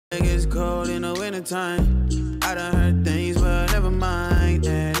time. I done heard things, but never mind.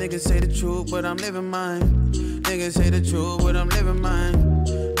 And niggas say the truth, but I'm living mine. Niggas say the truth, but I'm living mine.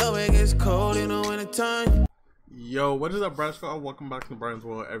 No, it gets cold in the winter time. Yo, what is up, Brad Squad? Welcome back to Brian's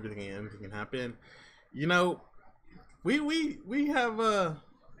World. Everything and anything can happen. You know, we have a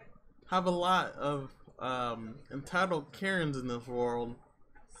lot of entitled Karens in this world,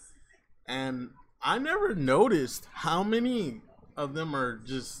 and I never noticed how many of them are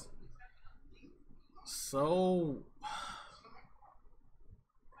just so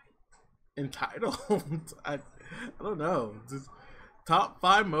entitled. I don't know. Just top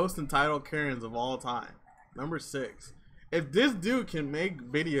 5 most entitled Karens of all time. Number 6. If this dude can make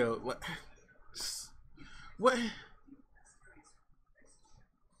video, what?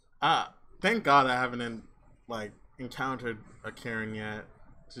 Thank God I haven't encountered a Karen yet.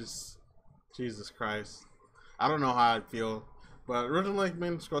 Just Jesus Christ. I don't know how I'd feel. But originally,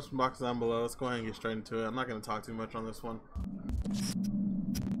 recommend description box down below. Let's go ahead and get straight into it. I'm not gonna talk too much on this one.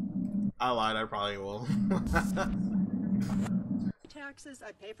 I lied. I probably will. Taxes.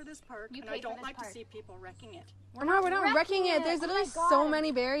 I pay for this park, and I don't like to see people wrecking it. We're not wrecking it. There's literally so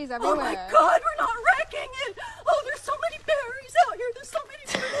many berries everywhere. Oh my God, we're not wrecking it. Oh, there's so many berries out here. There's so many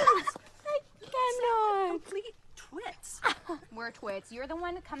berries. I cannot. Complete twits. We're twits. You're the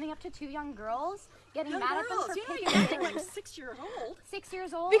one coming up to 2 young girls, getting mad at them for yeah, you're like 6 years old. 6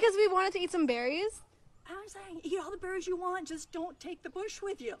 years old? Because we wanted to eat some berries. I'm saying, eat all the berries you want. Just don't take the bush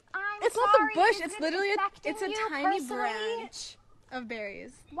with you. It's not the bush. It's literally it's a tiny branch of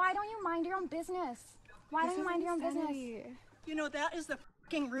berries. Why don't you mind your own business? Why don't you mind your own business? You know, that is the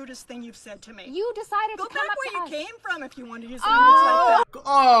fucking rudest thing you've said to me. You decided Go to come back up where to you us. came from if you want to use language like that.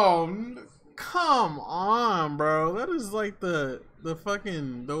 Oh, come on, bro. That is like the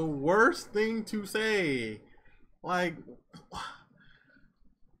worst thing to say. Like,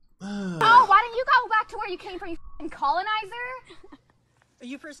 Oh, why don't you go back to where you came from, you f***ing colonizer? Are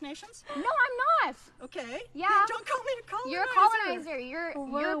you First Nations? No, I'm not. Okay. Yeah. Don't call me a colonizer. You're a colonizer. You're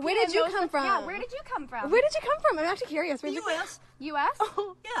where did you come from? Yeah, where did you come from? Where did you come from? I'm actually curious. The U.S. U.S.?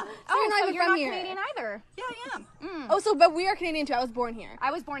 Oh, Yeah. so you're not so even you're from not here. Canadian either. Yeah, I am. Oh, but we are Canadian too. I was born here.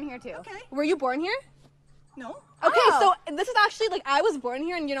 I was born here too. Okay. Were you born here? No. Okay, Oh. so this is actually I was born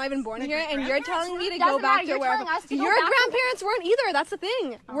here and you're not even born here, and you're telling me to go Doesn't back matter, to you're where telling us to go your back to grandparents weren't either. That's the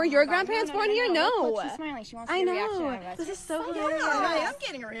thing. Were your grandparents born here? No. Look, she's smiling. She wants to I see a reaction know. out of us. This is so Yeah, hilarious. I am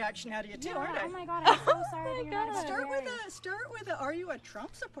getting a reaction out of you too, aren't I? Oh my God, I'm so sorry that you're not God. Start with a are you a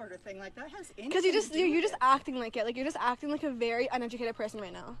Trump supporter thing, like that has anything Because you're just it. acting like it. Like you're just acting like a very uneducated person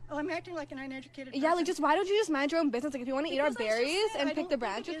right now. Oh, I'm acting like an uneducated Yeah, person. just why don't you just mind your own business? Like if you want to eat our Because I just berries said and I pick don't the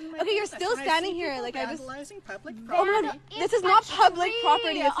think branches. it in my Okay, you're business. still When I standing see here. people Like I just. vandalizing public Oh my property. God, It's this is not public tree.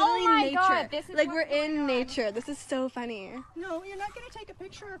 property. It's Oh literally my nature. God, this is Like what's we're going in on. nature. This is so funny. No, you're not going to take a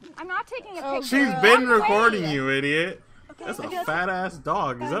picture of me. I'm not taking a Oh, picture. she's girl. been Walk recording away. you, idiot. Okay, That's a okay, fat ass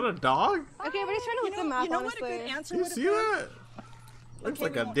dog. Is that a dog? Okay, we're just trying to look the map, you know what a honestly. good answer You would have see been? that? Looks Okay,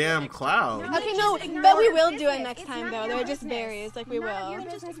 like we a won't do it damn next cloud. time. Okay, Just no, ignore but we it. will do it business. next It's time not though. your They're just business. berries. Like we None of will. your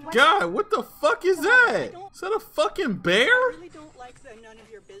business. God, what the fuck is that? Is that a fucking bear? I really don't like the none of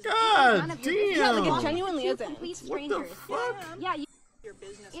your business. God None of your business. Yeah, like it damn. genuinely Two isn't. complete What the strangers. fuck? Yeah, Your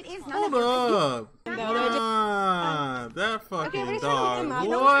business. it is none Hold of your up. No, they're just- Ah, that fucking we're just trying to dog. look them up. You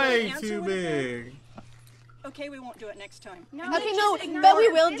know what a Way good answer too would have big. Okay, we won't do it next time. No, Okay, it's no, just ignore but we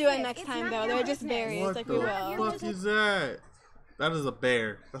your will do it business. next It's time not though. your They're just business. berries. What Like the we will. fuck is that? That is a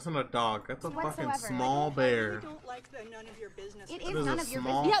bear. That's not a dog. That's a fucking Whatsoever. small I bear. really don't like the none of your business. It That is is none a of your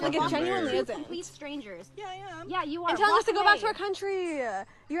small business. Yeah, like it fucking genuinely bear. isn't. Complete strangers. Yeah, I am. Yeah, you are. And telling us Walk to go back to away. our country.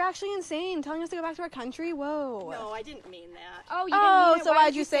 You're actually insane. Telling us to go back to our country. Whoa. No, I didn't mean that. Oh, you Oh, didn't mean it. so Why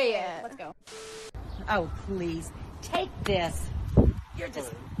why'd did you say it? Let's go. Oh, please. Take this. You're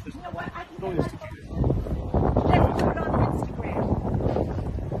just. You know what? I can Let's put it on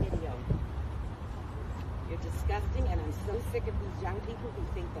Instagram. Video. You're disgusting, and I'm so sick of these young people who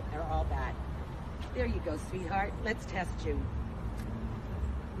think that they're all bad. There you go, sweetheart. Let's test you.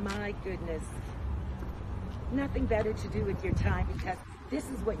 My goodness. Nothing better to do with your time because this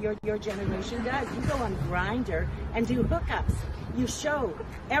is what your generation does. You go on Grindr and do hookups. You show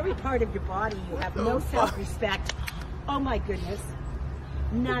every part of your body. You have no self-respect. Oh my goodness.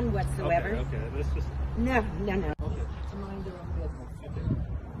 None whatsoever. Okay, let's just. No. Mind your own business.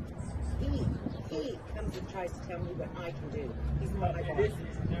 He comes and tries to tell me what I can do. He's not my boss.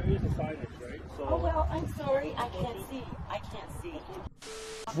 There is a signage, right? So. Oh well, I'm sorry. I can't see.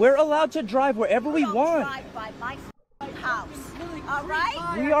 We're allowed to drive wherever we want. Drive by my house. All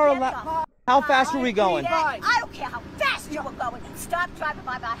right? We are allowed. How fast were we going? I don't care how fast you were going. Stop driving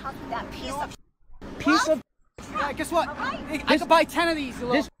by my house with that piece of Piece of Yeah, guess what? All right? I could buy 10 of these. You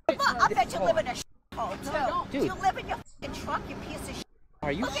little this. Look, I bet you live in a hole, too. Dude. You live in your fucking truck, you piece of shit.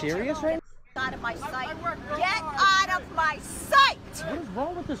 Are you Look at serious you. right now? Out of my sight. Get out of my sight! What is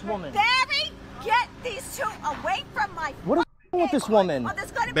wrong with this woman? Barry, get these two away from my What is wrong with this woman? Well,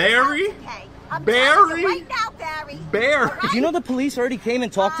 there's gonna be Barry? hell to pay. I'm Barry? telling you right now, Barry. Barry. All right? You know the police already came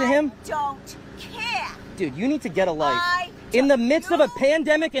and talked to him? I don't care. Dude, you need to get a life. I In the midst of a don't-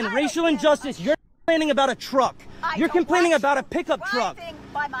 pandemic and I don't racial care. injustice, you're complaining about a truck. I You're don't complaining want about a you pickup truck. driving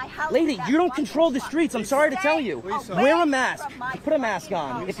by my house Lady, with that you don't fucking control the truck. streets. I'm sorry to tell you. Away Wear a mask. from my Put a mask fucking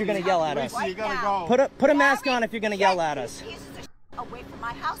on house. if you're gonna yell at us. Right now. Put a mask on if you're gonna yell at us. Get these pieces of shit away from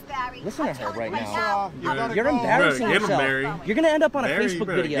my house, Barry. Listen to I'm her telling right you now. gotta You're go. embarrassing You better get 'em, yourself. Barry. You're gonna end up on a Barry, you Facebook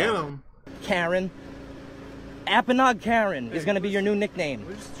better video. get 'em. Karen. Appanog Karen is gonna be your new nickname.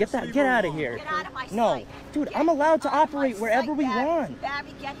 Get out of here. Get out of my No, sight. dude, Get I'm allowed to out of my operate wherever sight, we Barry. want.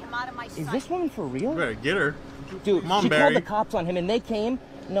 Barry, get him out of my Is sight. this woman for real? You better get her. Dude, Come on, she Barry. called the cops on him and they came?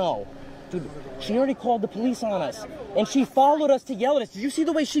 No. Dude, she already called the police on us. And she followed us to yell at us. Did you see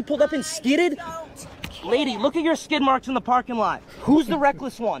the way she pulled up and skidded? Lady, look at your skid marks in the parking lot. Who's the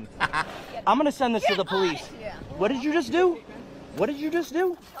reckless one? I'm gonna send this to the police. What did you just do? What did you just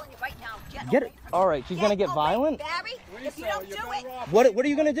do? I'm telling you right now, Get it. All right, she's gonna get away, violent. Barry, if you don't do it, What are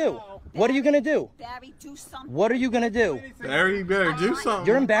you gonna do? What are you gonna do? Barry, do something. What are you gonna do? Barry, you better do something.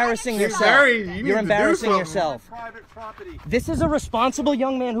 You're embarrassing yourself. Barry, you need You're to do embarrassing something. yourself. This is a responsible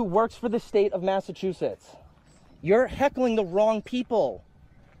young man who works for the state of Massachusetts. You're heckling the wrong people.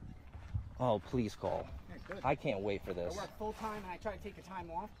 Oh, please call. I can't wait for this. I work full time and I try to take the time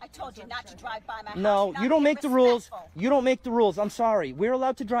off. I told you not to drive by my house. No, Not you don't be make the rules. respectful. You don't make the rules. I'm sorry. We're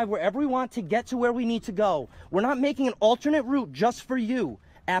allowed to drive wherever we want to get to where we need to go. We're not making an alternate route just for you,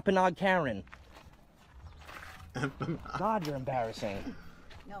 Appanog Karen. God, you're embarrassing.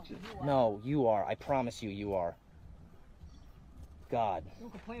 No, you are. No, you are. I promise you, you are. God.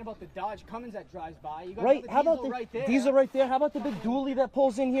 Don't complain about the Dodge Cummins that drives by. You got Right? another How about diesel the right there. diesel right there? How about the big dually that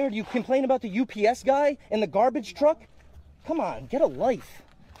pulls in here? Do you complain about the UPS guy and the garbage truck? Come on, get a life.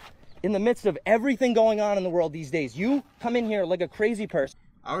 In the midst of everything going on in the world these days, you come in here like a crazy person.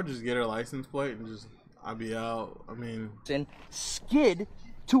 I would just get her license plate and just, I'd be out. I mean, Skid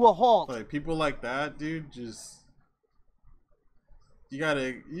to a halt. like people like that, dude, just, you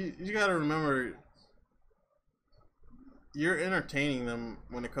gotta remember, you're entertaining them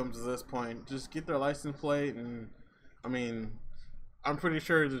when it comes to this point. Just get their license plate, and I mean, I'm pretty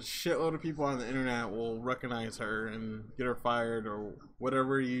sure there's a shitload of people on the internet will recognize her and get her fired or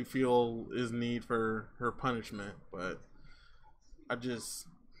whatever you feel is need for her punishment. But I just,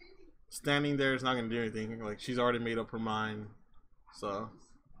 standing there is not gonna do anything. Like, she's already made up her mind. So,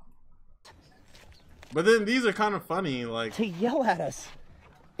 but then these are kind of funny, like, To yell at us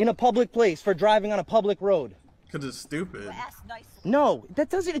in a public place for driving on a public road. because it's stupid. You were asked nicely. No,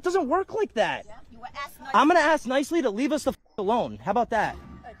 it doesn't work like that. Yeah? You were asked nicely. I'm gonna ask nicely to leave us the alone. How about that?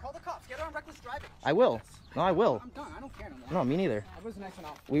 Hey, call the cops. Get her on reckless driving. I will. No, I will. I'm done. I don't care no more. No, me neither. I was nice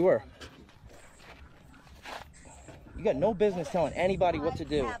enough. We were. You got no business telling anybody what to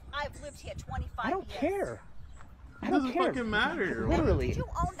do. I've lived here 25 I don't years. care. I It don't doesn't care. fucking matter. Literally. Did you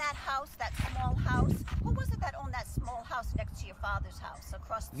own that house, that small house? Who was it that owned that small house next to your father's house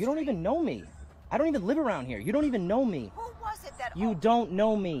across the You don't street? even know me. I don't even live around here. You don't even know me. Who was it that You owned? don't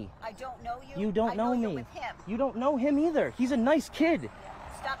know me. I don't know you. You don't I know you're me. with him. You don't know him either. He's a nice kid.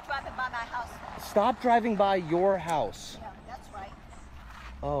 Stop driving by my house. Stop driving by your house. Yeah, that's right.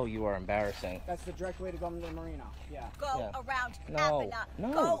 Oh, you are embarrassing. That's the direct way to go to the marina. Yeah. Go Yeah. around No. Appanog.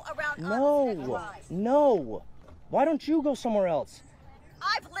 No. Go around No. Armistead Drive. No. Why don't you go somewhere else?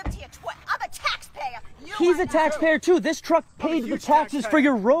 I've lived here I'm a taxpayer. You He's are a not. taxpayer too. This truck paid the taxes for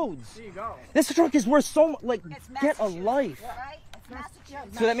your roads. There you go. This truck is worth so much. Like, It's get a Massachusetts, life. Right? It's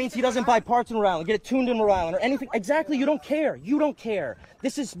Massachusetts. So that means he doesn't buy parts in Rhode Island, get it tuned in Rhode Island, or anything. Exactly. You don't care. You don't care.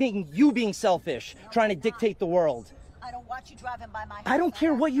 This is you being selfish, trying to dictate the world. I don't want you driving by my house. I don't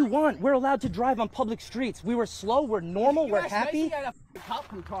care what you want. We're allowed to drive on public streets. We were slow. We're normal. You We're asked nicely, happy. you had a f***ing cop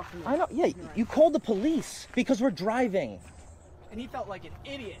who talked to me. I know. Yeah. You called the police because we're driving. And he felt like an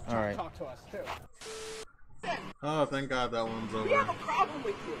idiot All trying right. to talk to us, too. Oh, thank God that one's over. We have a problem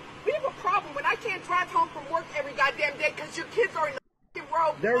with you. We have a problem when I can't drive home from work every goddamn day because your kids are in the f***ing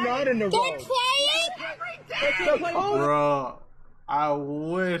road. They're not in the road. Every day. Bro, I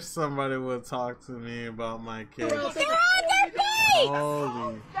wish somebody would talk to me about my kids. They're on their base.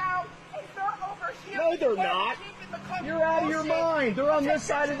 Holy. Down, and they're over here. No, they're not. You're out of your mind. They're on this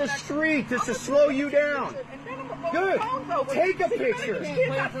side of the street just to slow you down. Good. Take a picture.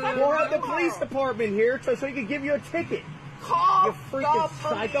 We'll have the police department here so he can give you a ticket. Call You freaking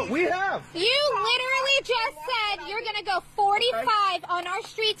psycho. We have. You literally just said you're gonna go 45 on our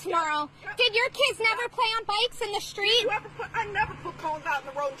street tomorrow. Did your kids never play on bikes in the street? I never put cones out in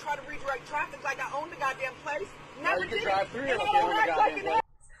the road and try to redirect traffic like I own the goddamn place. Never you can did. drive through here And like I you own the don't act like goddamn an ass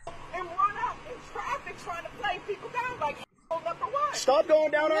and run out in traffic trying to play people down like number one. Stop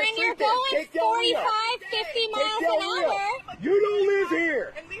going down our When street. you're then. going Take Del Rio. 45, 50 miles Take Del an Rio. hour. You don't live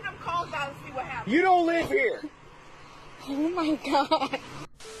here. And leave them cones out and see what happens. You don't live here. Oh my god.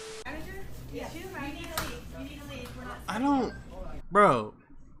 I don't, bro.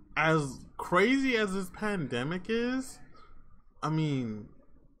 As crazy as this pandemic is, I mean,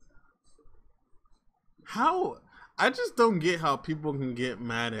 how? I just don't get how people can get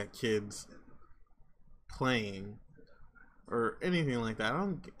mad at kids playing or anything like that. I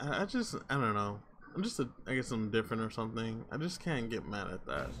don't know. I guess I'm different or something. I just can't get mad at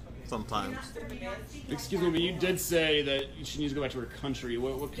that sometimes. Excuse me, but you did say that she needs to go back to her country.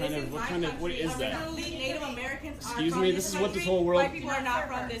 What is that? Native Americans Excuse me, this is what this whole world. White people are not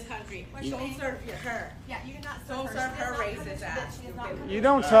from this country. Don't serve her. Yeah, you cannot don't serve her racist ass. You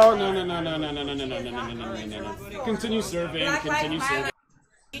don't tell. No. Continue serving. Continue serving.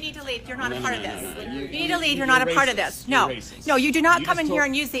 You need to leave. You're not a part of this. No. You need to leave. You're not a part of this. No. No, you do not come in here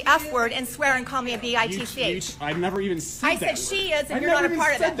and use the F word and swear and call me a bitch. I've never even said that. I said she is, and you're not a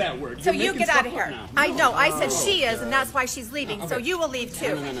part of said that. that word. So you get out of here. I know. I said she is, and that's why she's leaving. So you will leave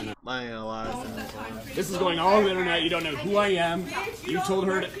too. No. This is going all over the internet. You don't know who I am. You told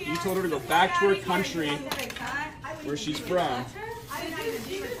her to go back to her country, where she's from.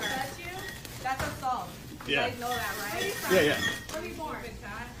 That's assault. Yeah. You guys know that, right? Yeah. Where were you born?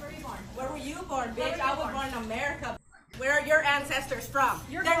 Where were you born, bitch? I was born in America. Where are your ancestors from?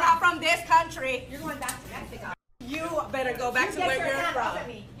 They're not from this country. You're going back to Mexico. You better go back to where you're from.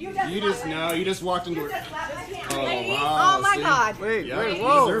 You just walked into her. Oh, wow. Oh my God. Wait,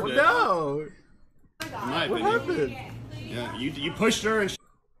 whoa, no. What happened? Yeah, you pushed her and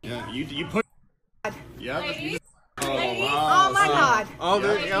you pushed. Yeah. Oh wow. Oh my God. Oh,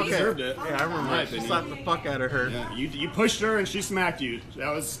 yeah, okay. Deserved it. Yeah, I remember. She slapped the fuck out of her. Yeah, you pushed her and she smacked you.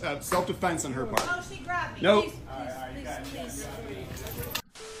 That was self-defense on her part. Oh, she grabbed me. Nope. Please.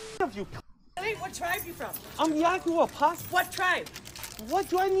 You. Hey, what tribe you from? I'm Yakua, Pop. What tribe? What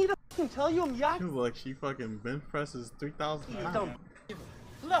do I need to fucking tell you? I'm Yakua. She was like, she fucking bench presses 3,000 pounds.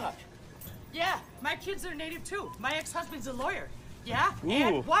 Look. Yeah, my kids are native too. My ex-husband's a lawyer. Yeah? Ooh.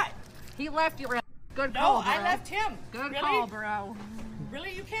 And what? He left you. Good No, call, bro. I left him. Good really? call, bro.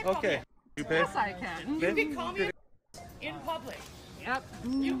 Really? You can't call Okay. me. You Yes, I can. You can call me in public. Yep.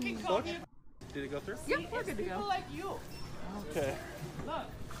 You can call me. Did it go through? Yep, we're good to go. People like you. Okay. Look,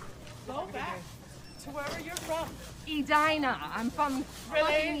 go back to wherever you're from. Edina. I'm from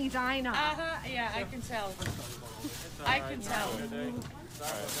Really? fucking Edina. Yeah, I can tell. I can tell. You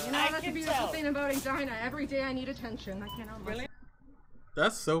know, that's the beautiful thing about Edina. Every day I need attention. I can't help Really?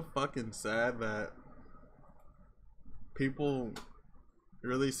 That's so fucking sad that people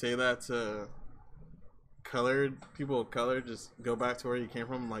really say that to people of color. Just go back to where you came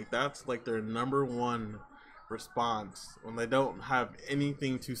from. Like, that's like their number one response when they don't have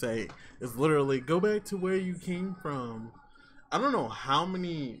anything to say. Is literally go back to where you came from. I don't know how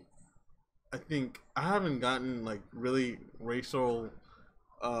many. I think I haven't gotten like really racial.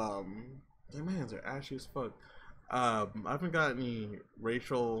 My hands are ashy as fuck. I haven't got any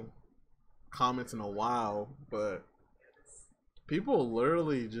racial comments in a while, but people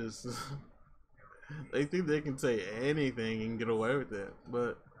literally just they think they can say anything and get away with it,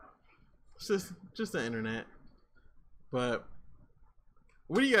 but it's just the internet. But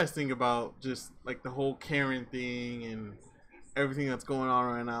what do you guys think about just like the whole Karen thing and everything that's going on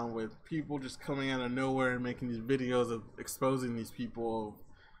right now with people just coming out of nowhere and making these videos of exposing these people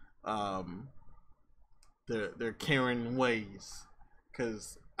their Karen ways?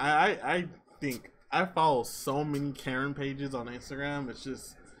 Because I think I follow so many Karen pages on Instagram.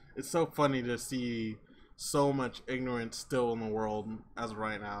 It's so funny to see so much ignorance still in the world as of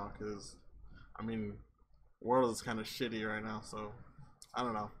right now, because I mean the world is kind of shitty right now, so I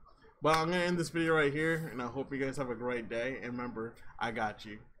don't know. But I'm gonna end this video right here, and I hope you guys have a great day, and remember, I got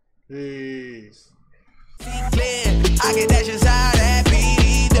you. Peace. I get that shit out that beat.